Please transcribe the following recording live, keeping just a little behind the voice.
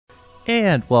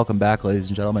And welcome back, ladies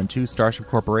and gentlemen, to Starship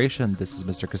Corporation. This is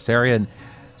Mr. Kassarian.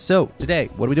 So, today,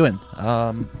 what are we doing?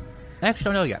 I actually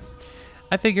don't know yet.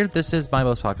 I figured this is my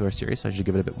most popular series, so I should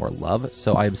give it a bit more love.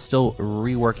 So I'm still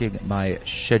reworking my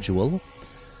schedule.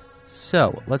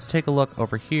 So, let's take a look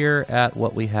over here at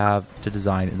what we have to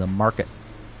design in the market.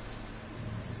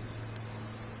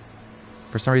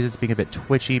 For some reason, it's being a bit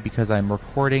twitchy because I'm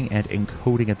recording and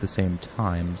encoding at the same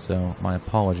time, so my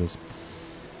apologies.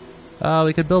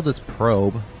 We could build this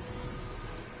probe. Do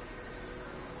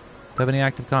you have any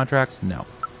active contracts? No.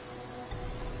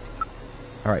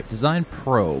 Alright, design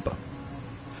probe.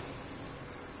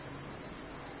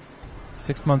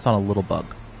 6 months on a little bug.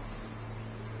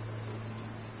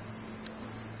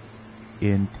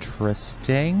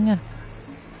 Interesting.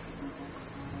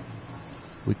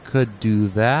 We could do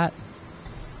that.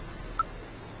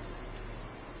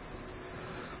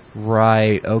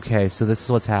 Right, okay, so this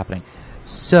is what's happening.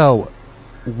 So,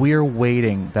 we're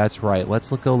waiting. That's right.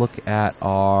 Let's go look at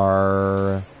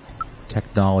our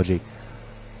technology.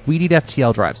 We need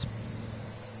FTL drives.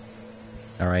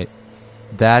 All right.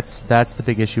 That's the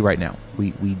big issue right now.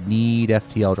 We need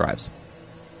FTL drives.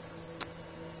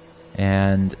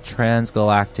 And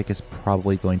transgalactic is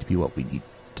probably going to be what we need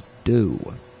to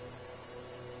do.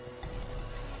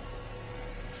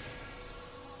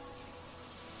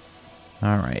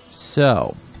 All right.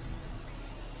 So,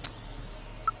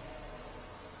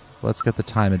 let's get the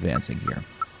time advancing here.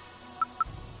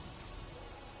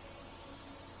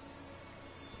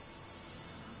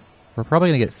 We're probably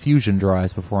going to get fusion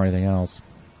drives before anything else.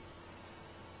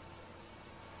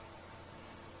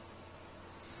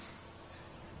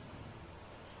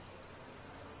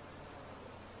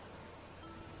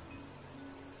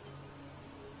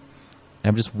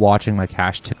 I'm just watching my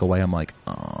cash tick away. I'm like,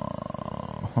 oh.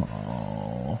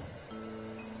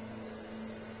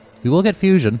 We will get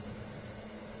fusion,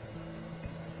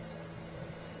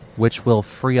 which will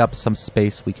free up some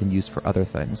space we can use for other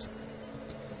things.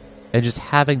 And just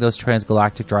having those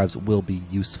transgalactic drives will be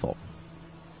useful.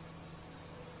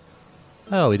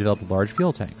 Oh, we developed large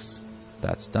fuel tanks.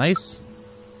 That's nice.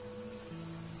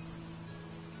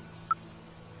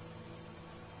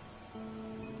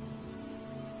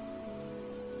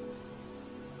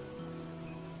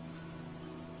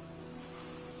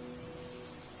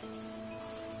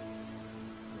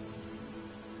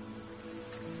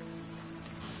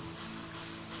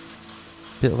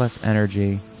 Bit less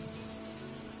energy.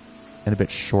 And a bit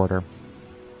shorter.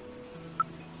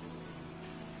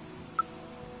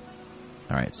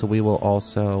 Alright, so we will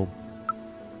also...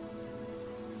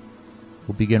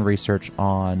 We'll begin research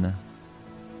on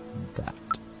that.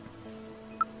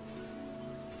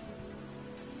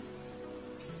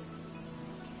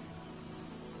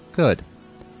 Good.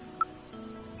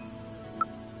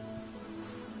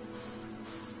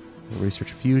 We'll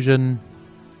research fusion.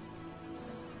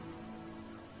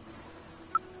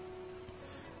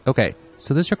 Okay,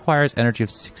 so this requires energy of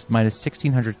minus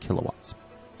 1600 kilowatts.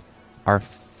 Our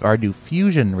new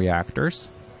fusion reactors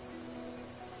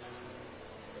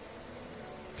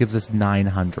gives us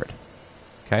 900.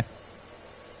 Okay?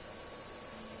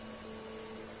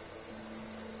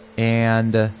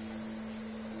 And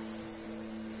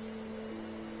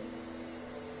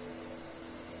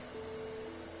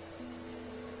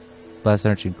less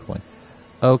energy and cooling.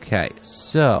 Okay,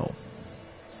 so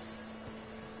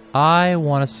I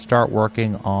want to start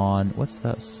working on... What's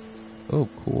this? Oh,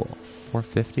 cool.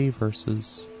 450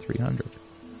 versus 300.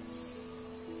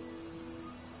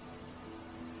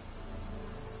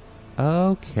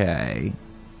 Okay.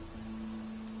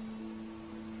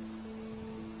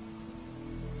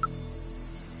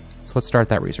 So let's start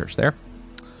that research there.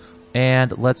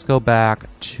 And let's go back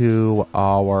to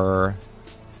our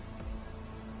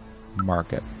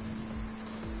market.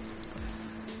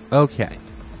 Okay.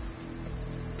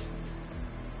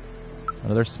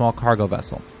 Another small cargo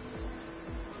vessel.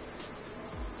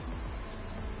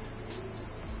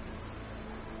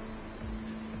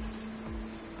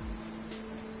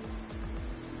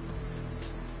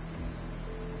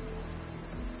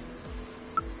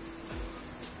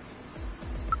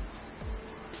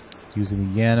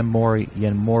 Using the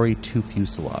Yanmori 2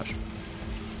 fuselage.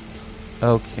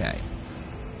 Okay.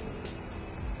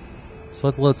 So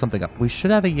let's load something up. We should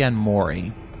have a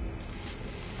Yanmori.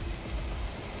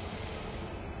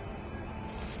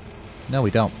 No, we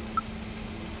don't.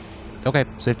 Okay,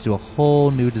 so we have to do a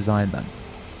whole new design then.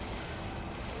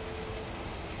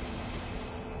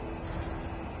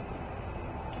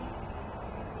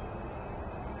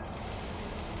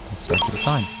 Let's start the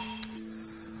design.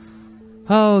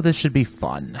 Oh, this should be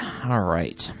fun. All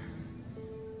right.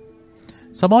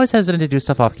 So I'm always hesitant to do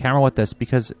stuff off camera with this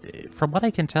because from what I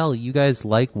can tell, you guys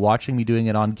like watching me doing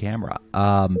it on camera.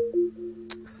 The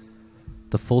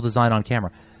full design on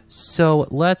camera. So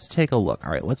let's take a look.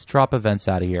 All right, let's drop events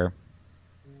out of here.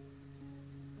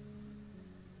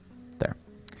 There.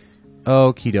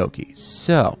 Okie dokie.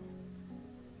 So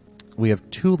we have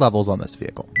 2 levels on this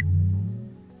vehicle.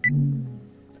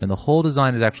 And the whole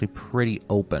design is actually pretty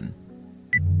open,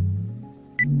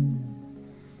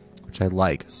 which I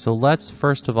like. So let's,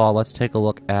 first of all, let's take a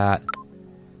look at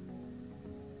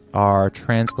our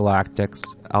Transgalactics,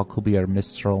 Alcubierre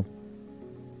Mistral.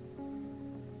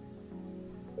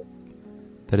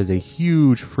 That is a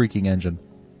huge freaking engine.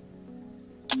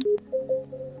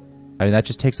 I mean, that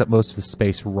just takes up most of the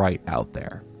space right out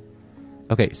there.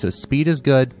 Okay, so speed is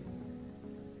good.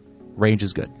 Range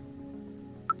is good.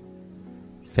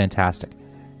 Fantastic.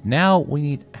 Now we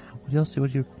need... What else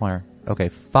would you require? Okay,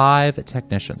 5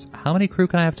 technicians. How many crew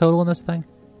can I have total in this thing?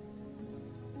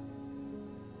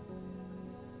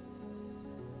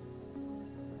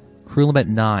 Crew limit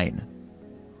 9.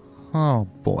 Oh,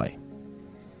 boy.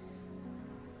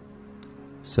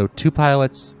 So 2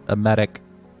 pilots, a medic,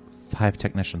 5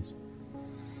 technicians.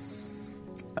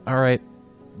 Alright.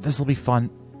 This will be fun.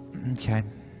 Okay.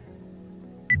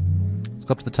 Let's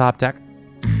go up to the top deck.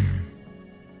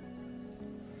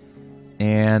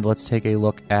 And let's take a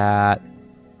look at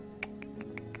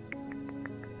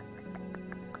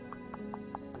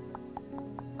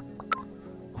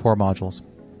core modules.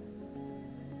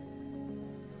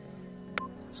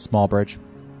 Small bridge.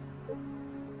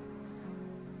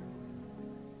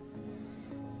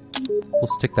 We'll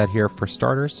stick that here for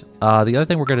starters. The other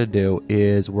thing we're going to do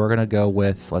is we're going to go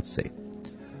with, let's see.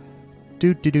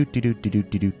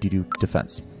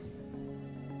 Defense.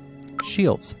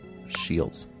 Shields.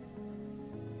 Shields.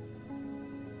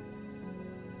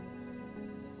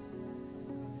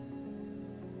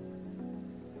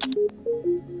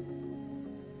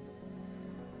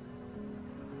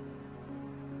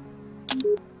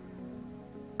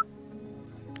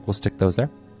 We'll stick those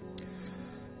there.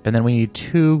 And then we need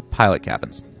 2 pilot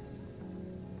cabins.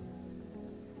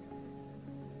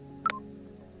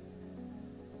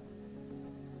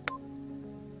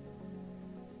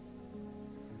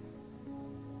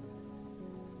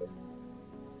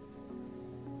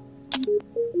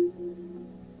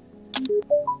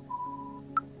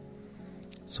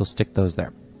 So we'll stick those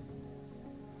there.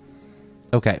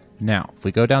 Okay, now, if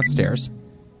we go downstairs,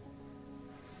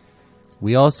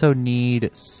 we also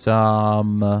need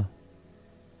some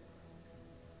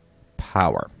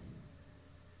power.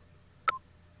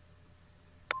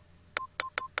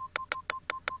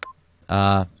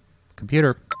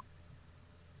 Computer.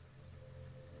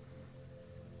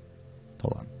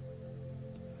 Hold on.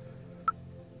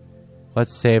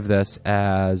 Let's save this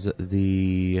as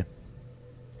the...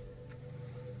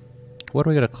 What are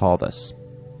we going to call this?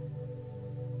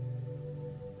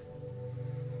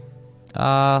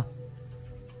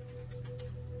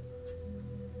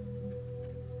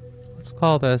 Let's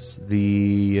call this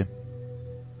the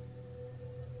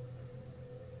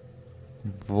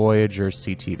Voyager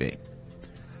CTV.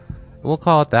 We'll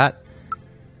call it that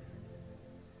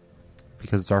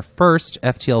because it's our first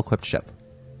FTL-equipped ship.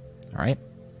 All right.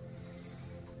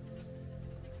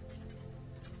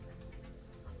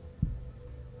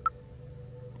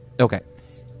 Okay.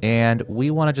 And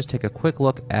we want to just take a quick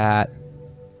look at...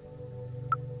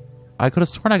 I could have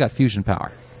sworn I got fusion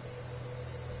power.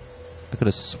 I could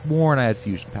have sworn I had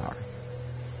fusion power.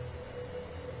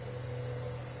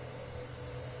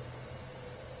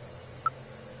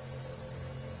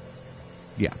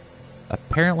 Yeah.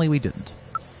 Apparently we didn't.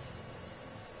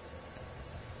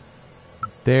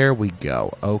 There we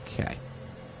go. Okay.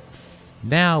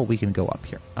 Now we can go up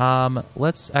here.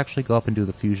 Let's actually go up and do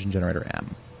the fusion generator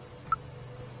M.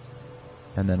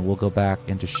 And then we'll go back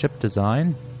into ship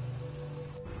design.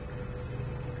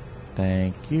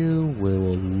 Thank you. We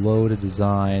will load a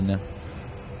design.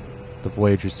 The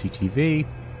Voyager CTV.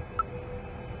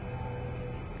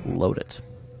 Load it.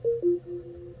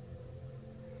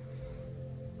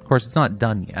 Of course, it's not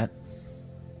done yet.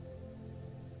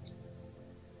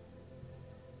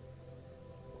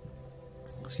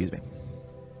 Excuse me.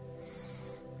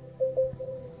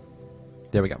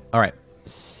 There we go. All right.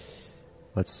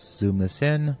 Let's zoom this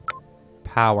in.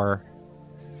 Power.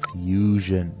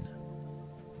 Fusion.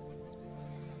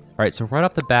 All right, so right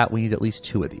off the bat, we need at least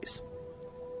 2 of these.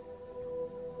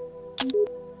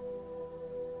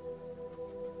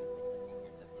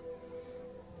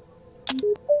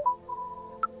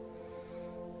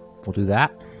 We'll do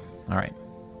that. All right.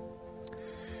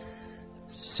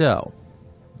 So,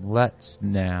 let's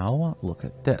now look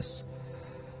at this.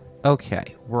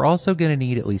 Okay, we're also going to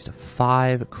need at least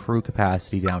 5 crew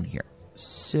capacity down here.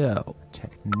 So,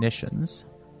 technicians.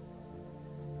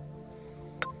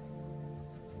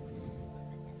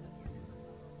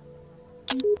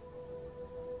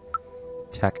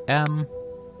 Tech M.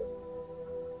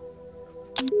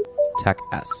 Tech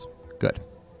S. Good.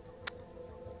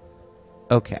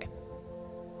 Okay.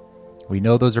 We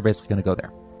know those are basically going to go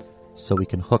there. So we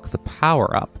can hook the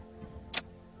power up.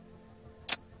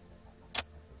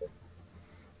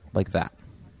 Like that.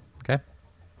 Okay?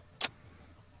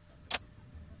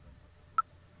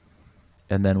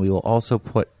 And then we will also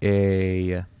put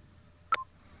a...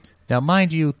 Now,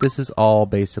 mind you, this is all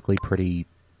basically pretty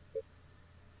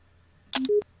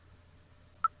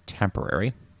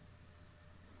temporary.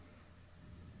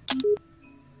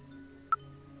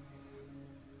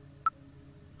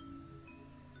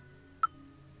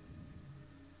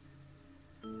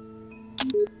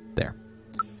 There.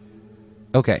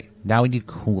 Okay, now we need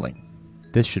cooling.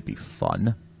 This should be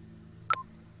fun.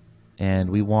 And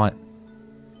we want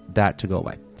that to go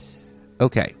away.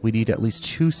 Okay, we need at least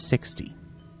 260.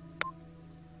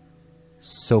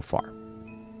 So far.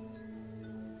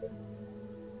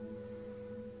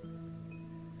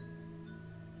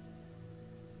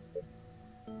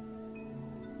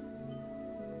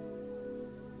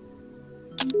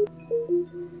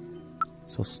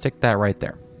 So stick that right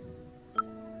there.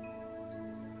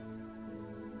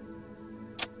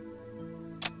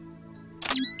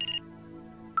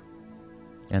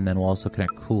 And then we'll also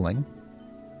connect cooling.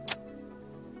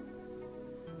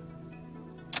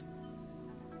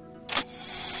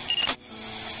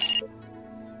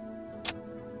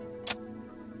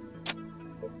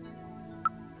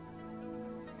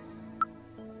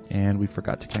 And we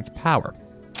forgot to connect power.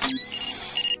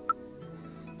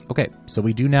 Okay, so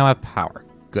we do now have power.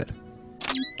 Good.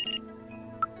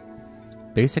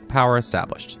 Basic power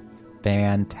established.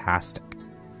 Fantastic.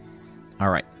 All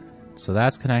right. So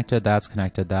that's connected,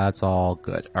 that's all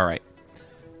good. All right.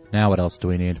 Now what else do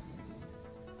we need?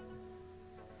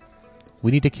 We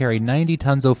need to carry 90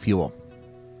 tons of fuel.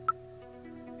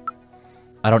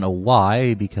 I don't know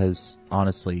why, because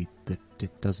honestly,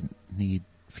 it doesn't need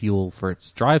fuel for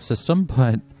its drive system,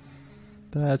 but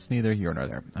that's neither here nor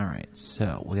there. All right,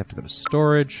 so we have to go to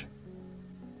storage,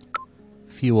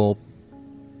 fuel.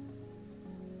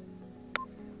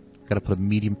 Got to put a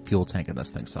medium fuel tank in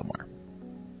this thing somewhere.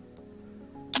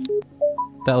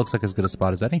 That looks like as good a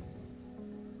spot as any.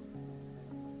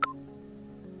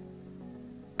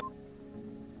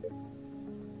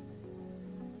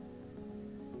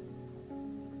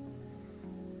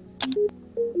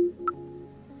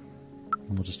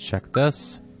 We'll just check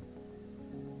this.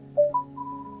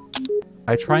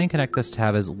 I try and connect this to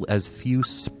have as few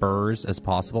spurs as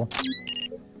possible.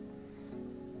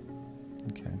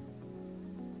 Okay.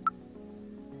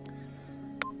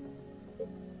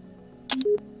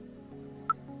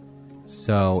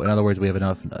 So, in other words, we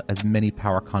have as many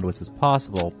power conduits as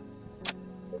possible.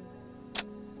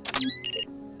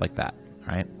 Like that,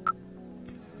 alright?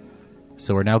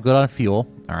 So we're now good on fuel,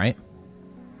 alright?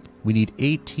 We need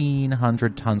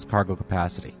 1,800 tons cargo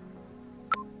capacity.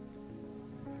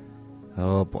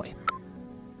 Oh boy.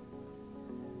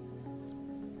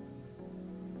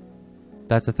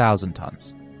 That's 1,000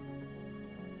 tons.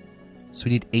 So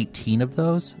we need 18 of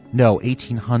those? No,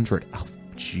 1,800. Oh,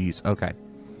 jeez, okay.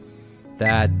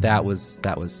 That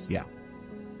was, yeah.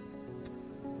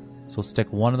 So we'll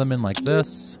stick one of them in like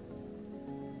this.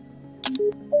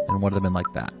 And one of them in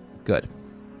like that. Good.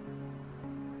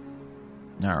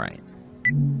 Alright.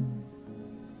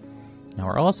 Now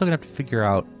we're also going to have to figure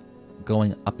out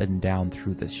going up and down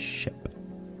through this ship.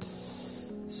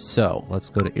 So, let's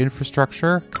go to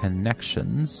infrastructure,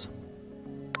 connections.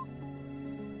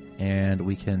 And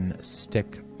we can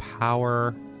stick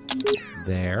power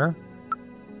there.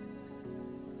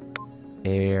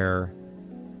 Air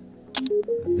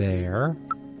there.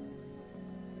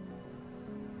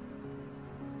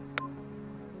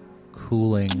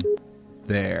 Cooling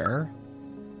there.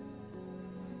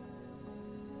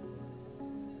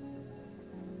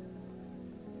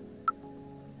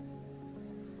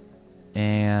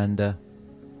 And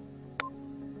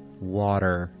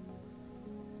water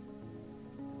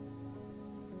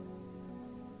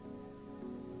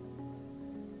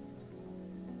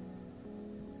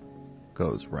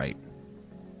goes right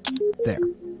there.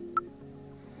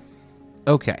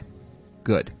 Okay,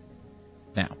 good.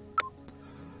 Now,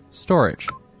 storage,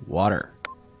 water.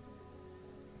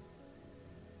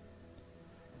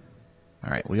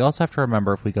 All right, we also have to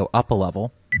remember if we go up a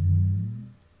level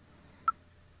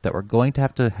that we're going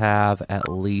to have at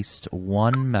least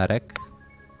one medic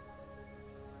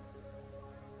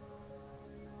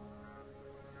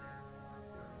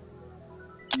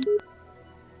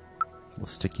We'll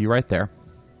stick you right there.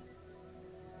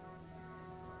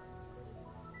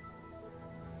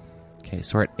 Okay,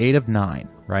 so we're at 8 of 9,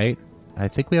 right? I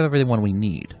think we have everyone we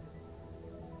need.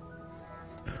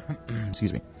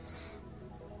 Excuse me.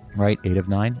 Right, 8 of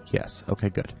 9? Yes. Okay,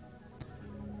 good.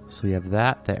 So we have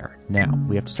that there. Now,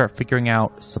 we have to start figuring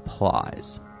out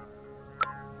supplies.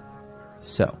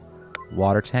 So,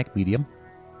 water tank, medium.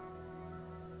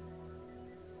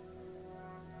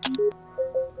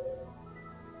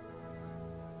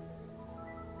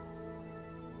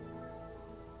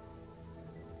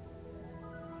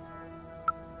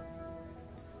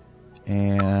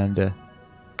 And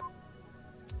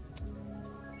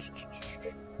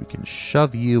we can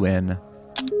shove you in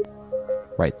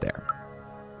right there.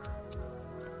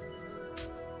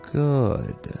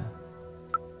 Good.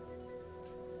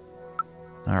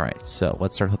 Alright, so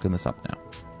let's start hooking this up now.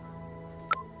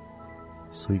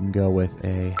 So we can go with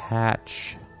a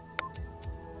hatch.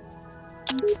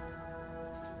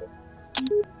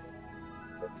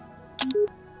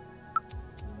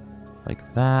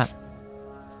 Like that.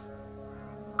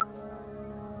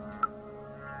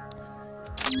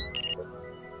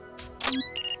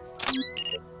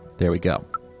 There we go.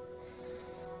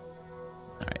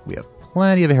 Alright, we have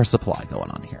plenty of air supply going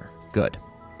on here. Good.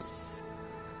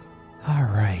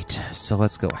 Alright, so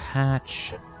let's go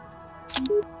hatch.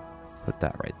 Put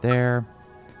that right there.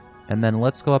 And then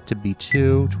let's go up to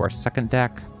B2, to our second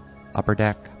deck, upper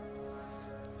deck.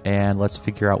 And let's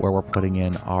figure out where we're putting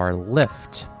in our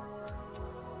lift.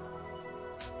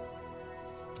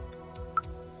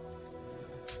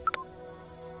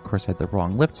 Of course, I had the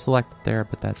wrong lift selected there,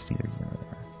 but that's neither here nor there.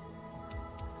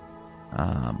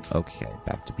 Okay,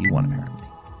 back to B1 apparently.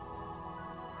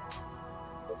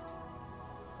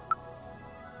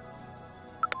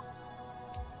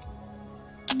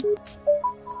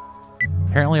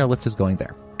 Apparently our lift is going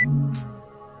there.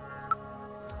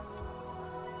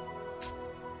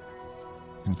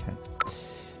 Okay.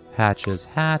 Hatches,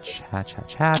 hatch, hatch,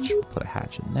 hatch, hatch. We'll put a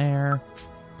hatch in there.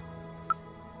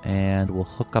 And we'll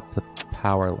hook up the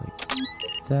power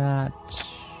like that.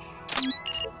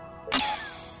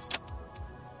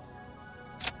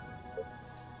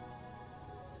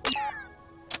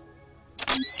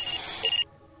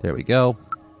 There we go.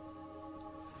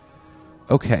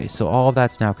 Okay, so all of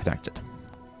that's now connected.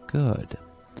 Good.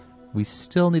 We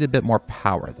still need a bit more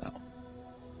power, though.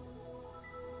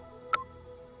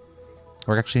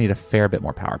 We actually need a fair bit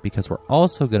more power, because we're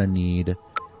also going to need...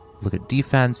 Look at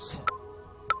defense,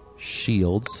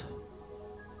 shields.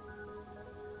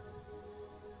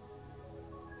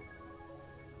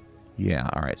 Yeah,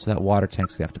 alright, so that water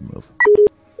tank's going to have to move.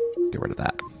 Get rid of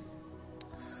that.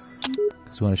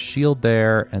 Because we want a shield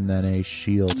there, and then a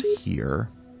shield here.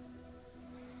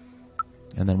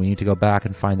 And then we need to go back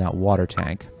and find that water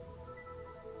tank.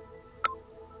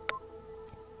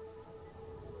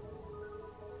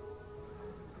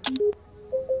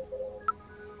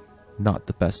 Not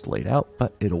the best laid out,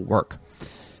 but it'll work.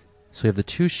 So we have the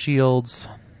 2 shields.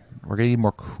 We're going to need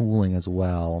more cooling as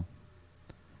well.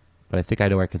 But I think I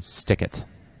know where I can stick it.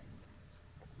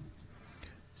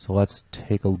 So let's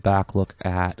take a back look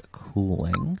at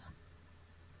cooling.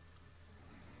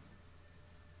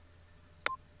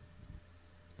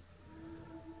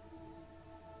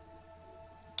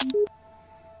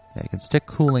 Yeah, I can stick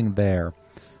cooling there.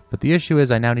 But the issue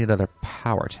is I now need another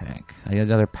power tank. I need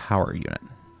another power unit.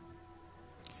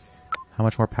 How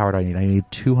much more power do I need? I need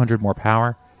 200 more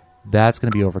power. That's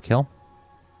going to be overkill.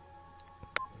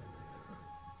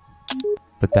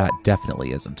 But that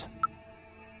definitely isn't.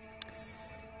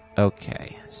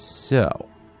 Okay, so...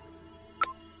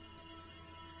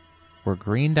 we're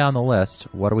green down the list.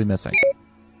 What are we missing?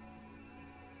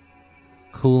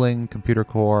 Cooling, computer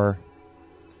core...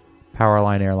 power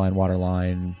line, air line, water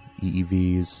line,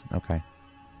 EEVs. Okay.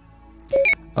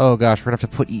 Oh gosh, we're going to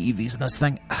have to put EEVs in this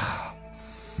thing.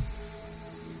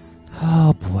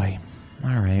 Oh boy.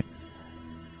 Alright.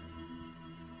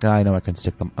 I know I can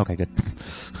stick them. Okay, good.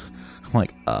 I'm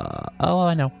like, oh,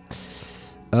 I know.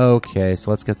 Okay,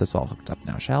 so let's get this all hooked up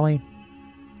now, shall we?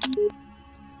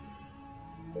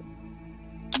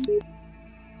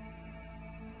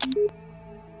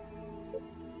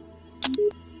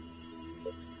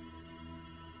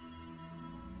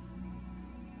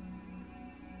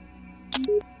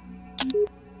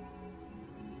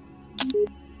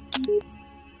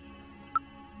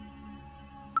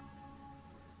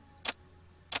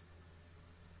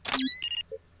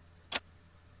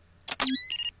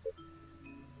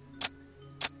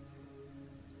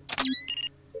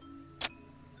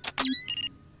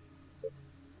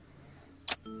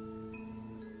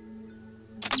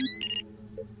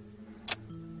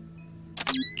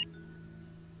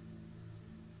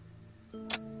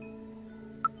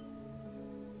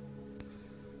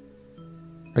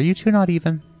 Are you two not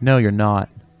even? No, you're not.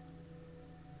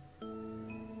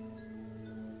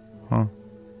 Huh.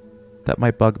 That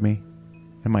might bug me.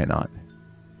 It might not.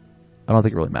 I don't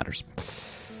think it really matters.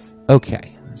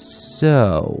 Okay,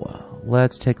 so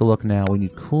let's take a look now. We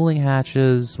need cooling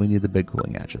hatches. We need the big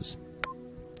cooling hatches.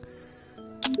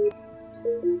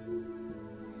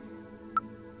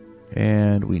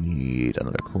 And we need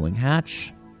another cooling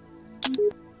hatch.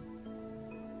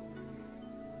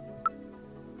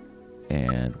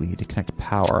 And we need to connect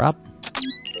power up.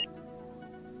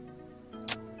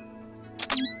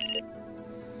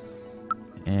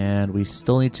 And we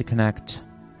still need to connect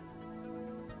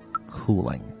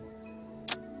cooling.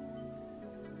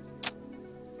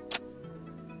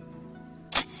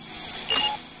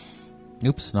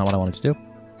 Oops, not what I wanted to do.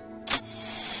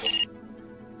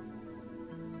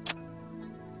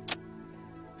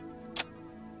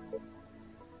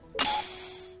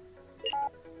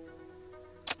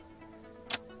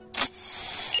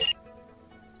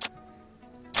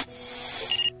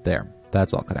 There,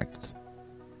 that's all connected.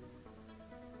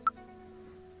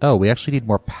 Oh, we actually need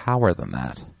more power than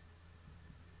that.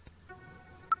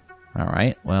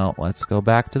 Alright, well, let's go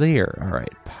back to the here.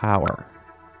 Alright, power.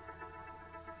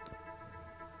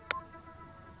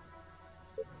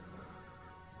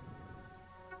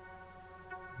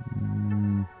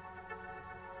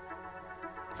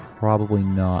 Probably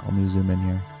not. Let me zoom in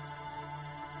here.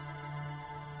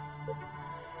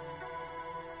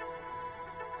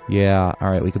 Yeah,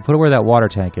 alright, we can put it where that water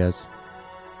tank is.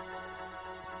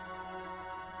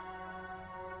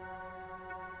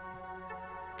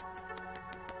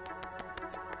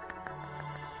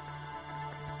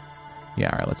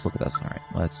 Yeah, alright, let's look at this. Alright,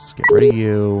 let's get rid of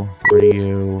you, get rid of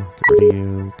you, get rid of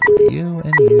you, get rid of you,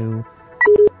 and you,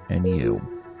 and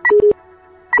you.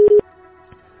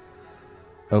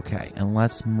 Okay, and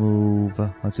let's move...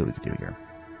 Let's see what we can do here.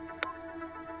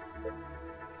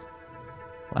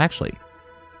 Well, actually...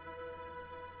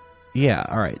 Yeah,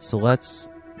 alright, so let's...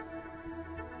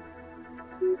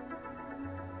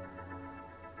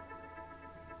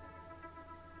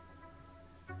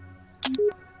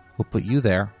 We'll put you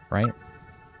there, right?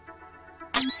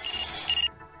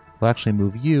 We'll actually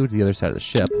move you to the other side of the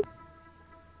ship.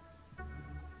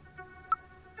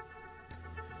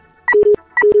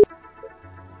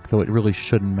 Though it really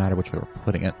shouldn't matter which way we're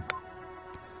putting it.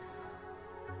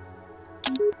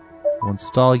 We'll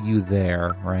install you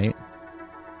there, right?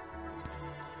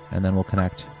 And then we'll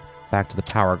connect back to the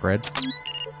power grid. I'm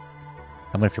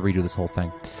going to have to redo this whole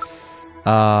thing.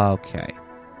 Okay.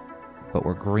 But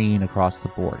we're green across the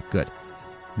board. Good.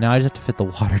 Now I just have to fit the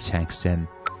water tanks in.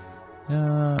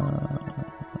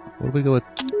 What do we go with?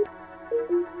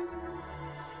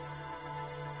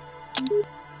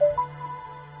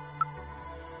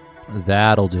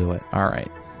 That'll do it.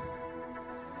 Alright.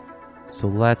 So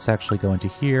let's actually go into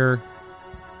here.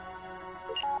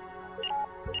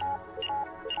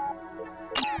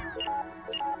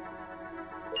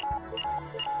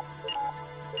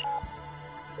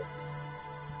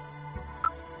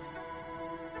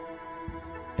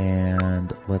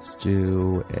 And let's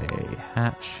do a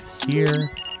hatch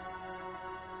here.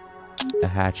 A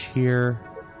hatch here.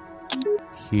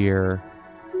 Here.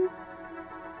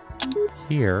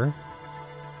 Here.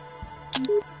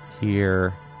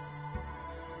 Here.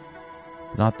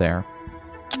 Not there.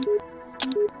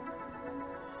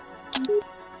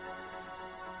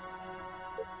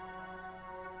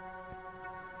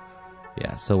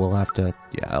 Yeah, so we'll have to...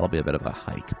 Yeah, that'll be a bit of a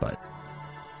hike, but...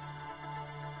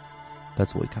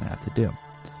 That's what we kind of have to do.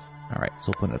 Alright,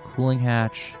 so we'll put in a cooling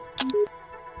hatch.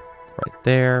 Right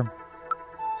there.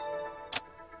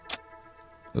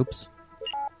 Oops.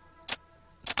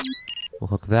 We'll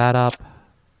hook that up.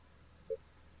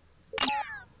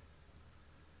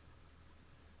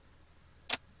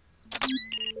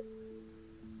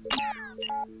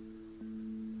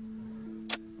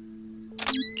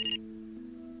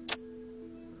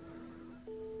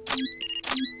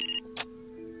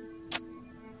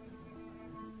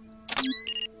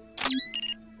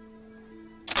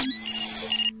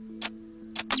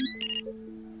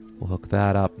 We'll hook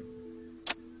that up.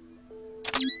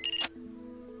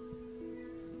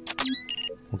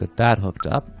 We'll get that hooked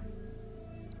up.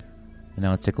 And now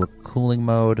let's take a look at cooling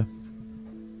mode.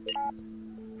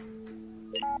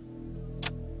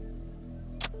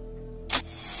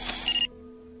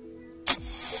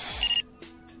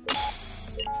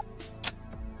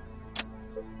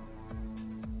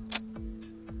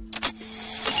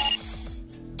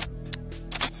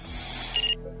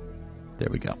 There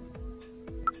we go.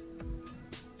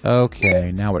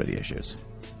 Okay, now what are the issues?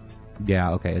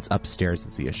 Yeah, okay, it's upstairs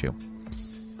that's the issue.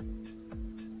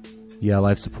 Yeah,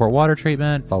 life support water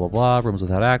treatment, blah, blah, blah. Rooms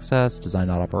without access, design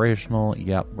not operational.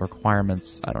 Yep,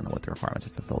 requirements. I don't know what the requirements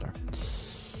of the builder.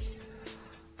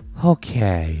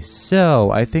 Okay,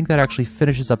 so I think that actually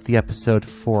finishes up the episode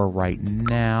for right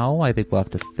now. I think we'll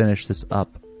have to finish this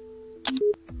up,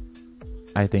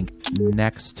 I think,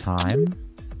 next time.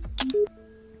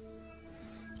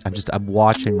 I'm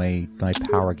watching my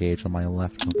power gauge on my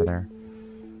left over there.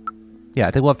 Yeah,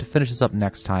 I think we'll have to finish this up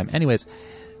next time. Anyways,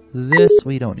 this,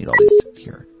 we don't need all these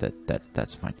here.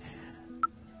 That's fine.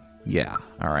 Yeah,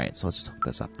 alright, so let's just hook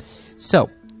this up. So,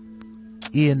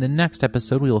 in the next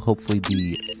episode, we will hopefully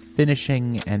be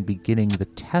finishing and beginning the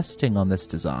testing on this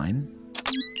design.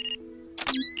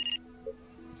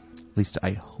 At least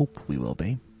I hope we will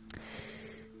be.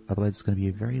 Otherwise, it's going to be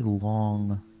a very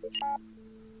long...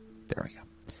 There we go.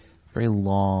 Very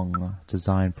long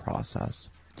design process.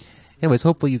 Anyways,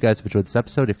 hopefully you guys have enjoyed this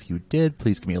episode. If you did,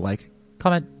 please give me a like,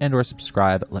 comment, and or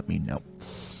subscribe. Let me know.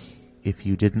 If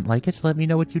you didn't like it, let me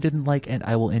know what you didn't like, and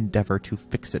I will endeavor to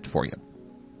fix it for you.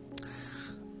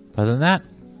 Other than that,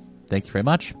 thank you very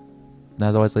much. And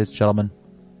as always, ladies and gentlemen,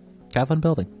 have fun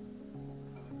building.